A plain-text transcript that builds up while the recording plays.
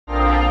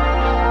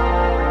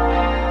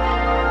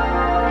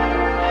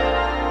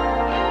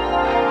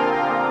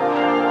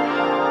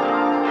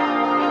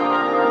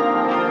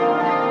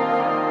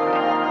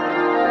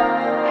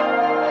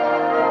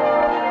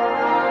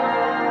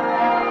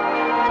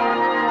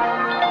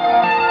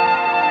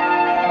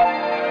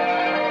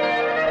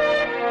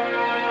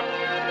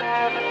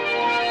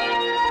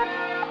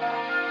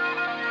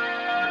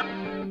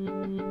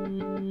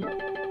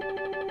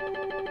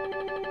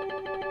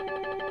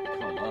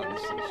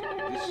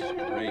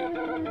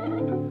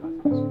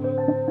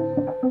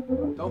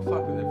Don't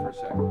fuck with it for a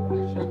second.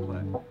 Let's just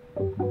play.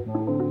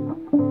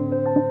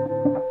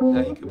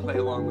 Now you can play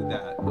along with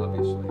that,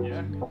 obviously.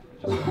 Yeah.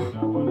 Just like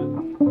that one.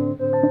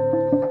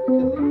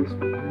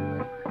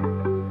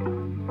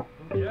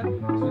 Yeah.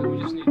 So we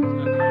just need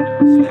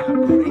Isn't that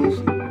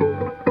crazy?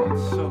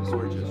 It's so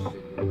gorgeous.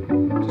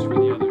 just for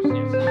the others.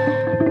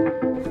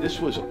 Yes. This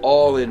was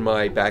all in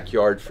my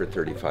backyard for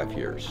 35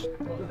 years.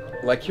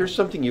 Like, here's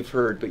something you've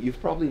heard, but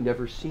you've probably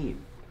never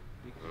seen.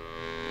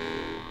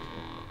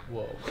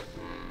 Whoa.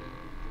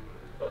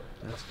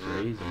 That's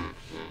crazy.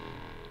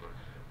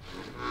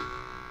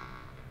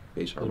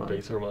 Bass harmonica.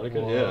 Bass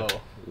harmonica, Whoa. yeah.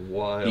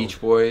 Wild.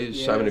 Beach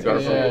Boys, Simon and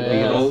Garfunkel,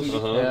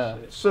 Beatles. Yeah.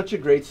 Such a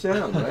great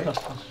sound, right?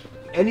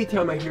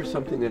 Anytime I hear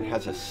something that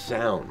has a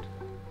sound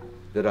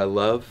that I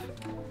love,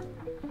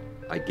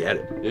 I get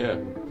it. Yeah,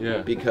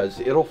 yeah. Because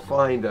it'll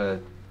find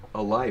a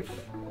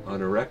life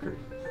on a record.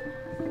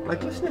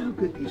 Like, listen to how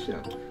good these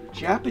sound.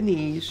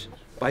 Japanese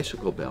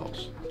bicycle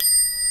bells.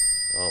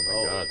 Oh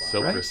my God,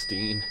 so right?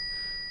 pristine.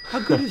 How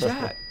good is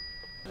that?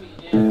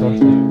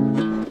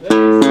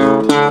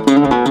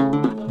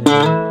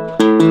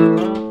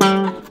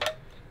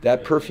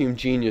 That Perfume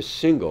Genius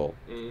single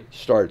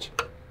starts.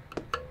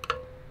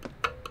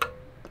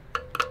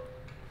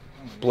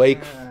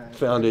 Blake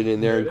found it in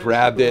there and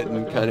grabbed it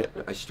and kind of.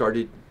 I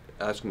started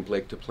asking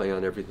Blake to play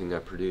on everything I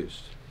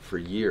produced for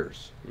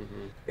years.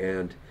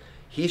 And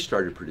he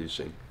started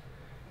producing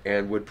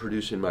and would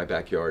produce in my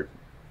backyard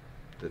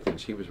the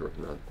things he was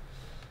working on.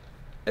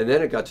 And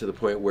then it got to the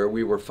point where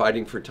we were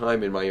fighting for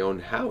time in my own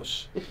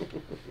house.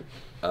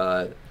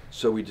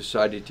 So we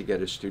decided to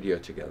get a studio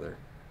together.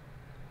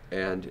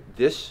 And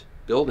this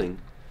building,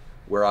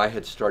 where I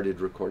had started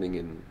recording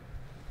in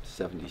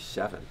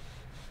 '77,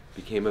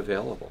 became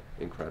available,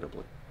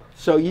 incredibly.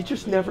 So you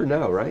just never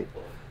know, right?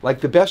 Like,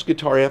 the best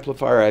guitar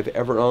amplifier I've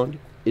ever owned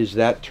is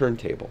that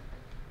turntable.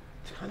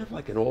 It's kind of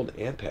like an old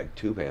Ampeg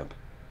tube amp.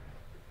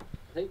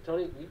 I think,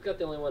 Tony, you've got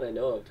the only one I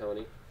know of,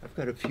 Tony. I've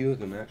got a few of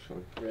them,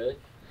 actually. Really?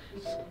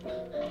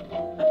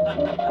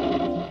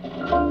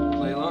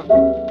 Play along.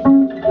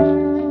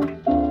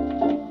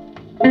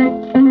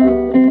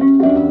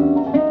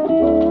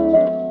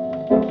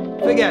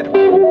 Forget it.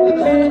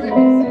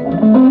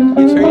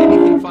 Is there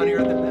anything funnier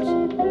than this?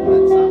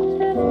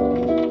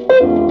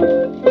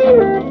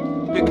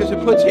 Because it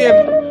puts him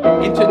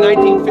into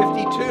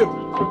 1952.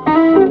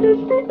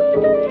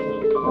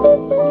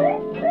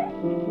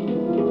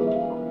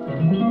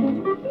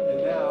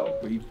 And now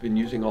we've been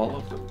using all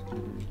of them.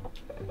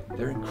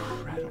 They're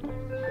incredible.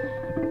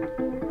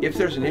 If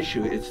there's an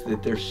issue, it's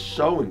that they're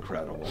so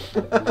incredible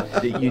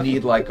that you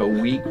need like a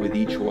week with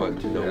each one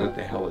to know what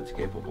the hell it's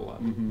capable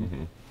of.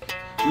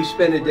 We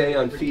spent a day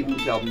on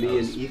Phoebe's album, me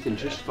and Ethan,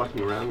 just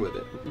fucking around with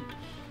it.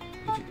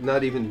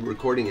 Not even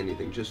recording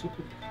anything, just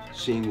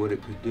seeing what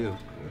it could do.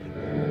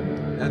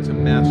 That's a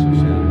massive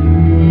sound.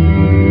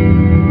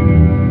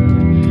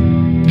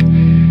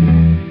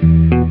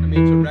 I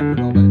mean, it's a record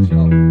all by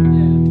itself.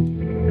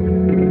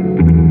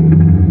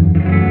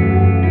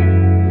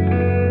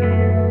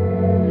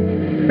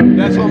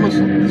 That's almost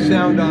the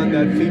sound on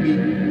that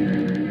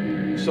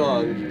Phoebe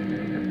song,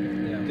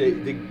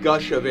 the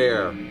gush of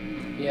air.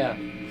 Yeah.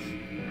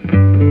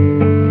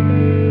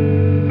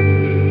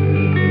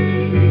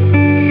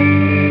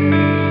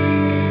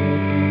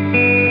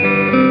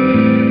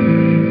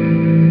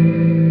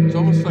 It's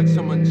almost like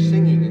someone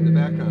singing in the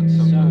background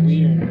sometimes. So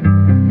weird.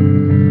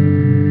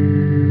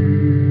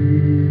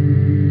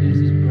 There's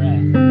his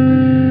breath.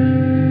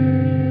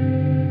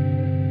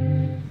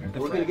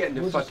 We're going to get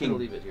into fucking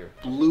leave it here.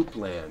 loop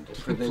land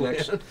for the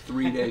next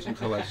 3 days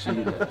until I see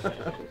you next.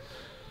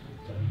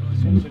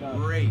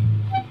 Great.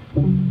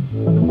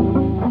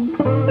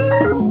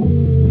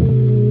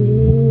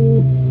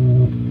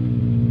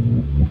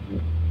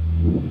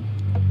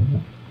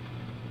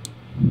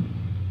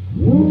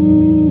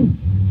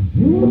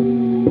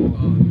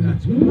 Oh,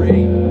 that's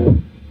great.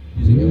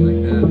 Using it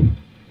like that.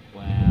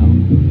 Wow.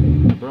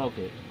 I broke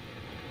it.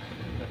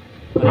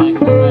 But I can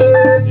go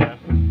back. Yeah.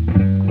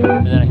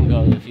 And then I can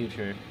go to the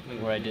future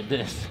where I did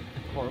this.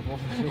 Horrible.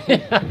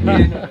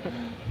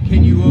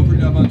 Can you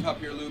overdub on top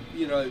of your loop,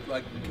 you know,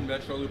 like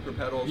conventional looper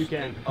pedals? You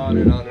can. On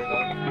and on and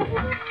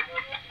on.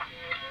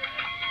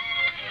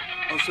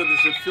 Oh, so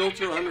there's a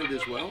filter on it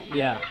as well?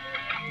 Yeah.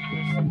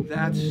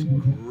 That's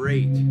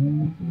great.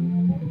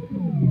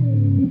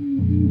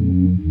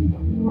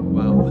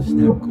 Wow, listen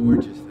how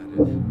gorgeous that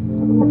is.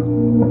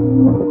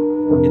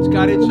 It's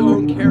got its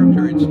own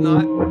character. It's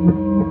not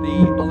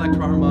the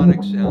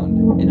electro-harmonic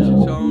sound. It's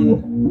its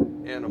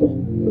own animal.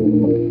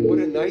 What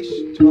a nice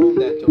tone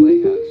that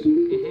delay has.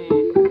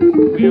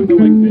 We have the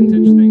like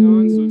vintage thing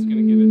on, so it's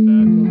gonna give it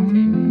that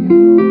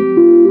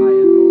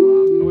high-end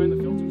roll-off. Oh, and the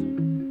filters.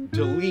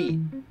 Delete.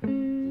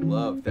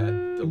 Love that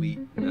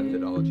delete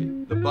methodology.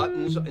 The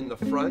buttons in the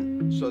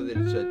front, so that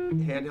it's a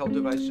handheld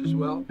device as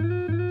well,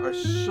 are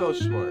so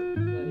smart.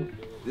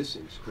 This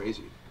thing's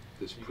crazy.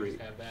 This pre.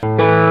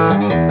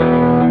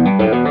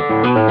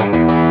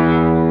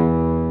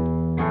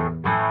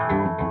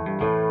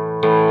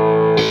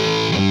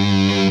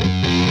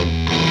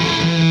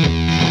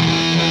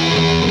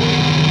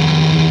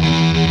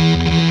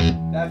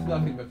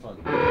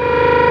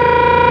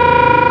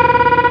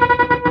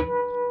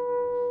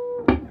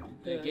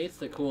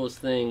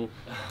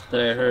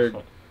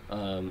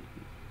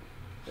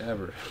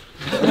 Ever.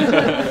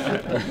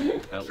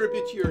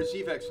 Tribute to your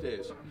ZVEX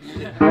days.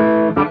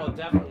 Oh,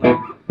 definitely.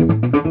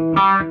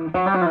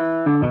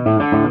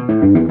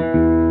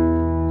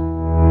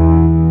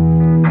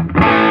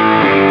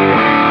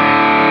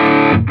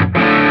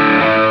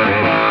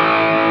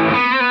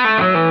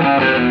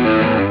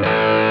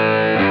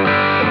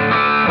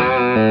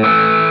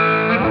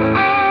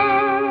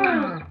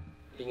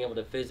 Being able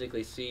to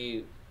physically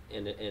see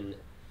and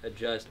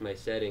adjust my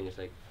settings,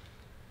 like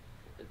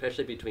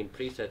especially between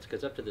presets,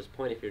 because up to this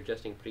point, if you're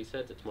adjusting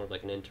presets, it's more of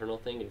like an internal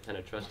thing and kind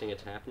of trusting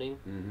it's happening.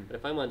 Mm-hmm. But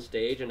if I'm on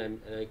stage and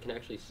I can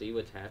actually see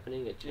what's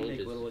happening, it You changes.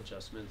 make little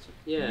adjustments.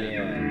 Yeah.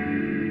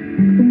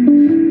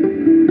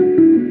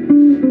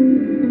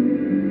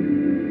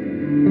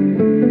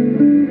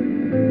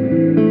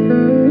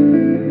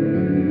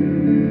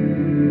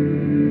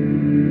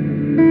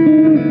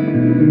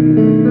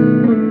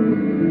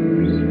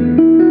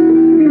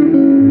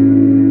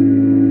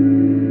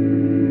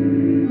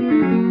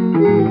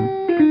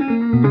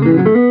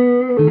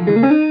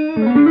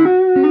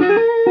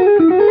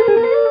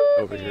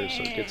 Over here,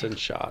 so it gets in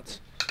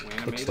shots.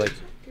 Looks like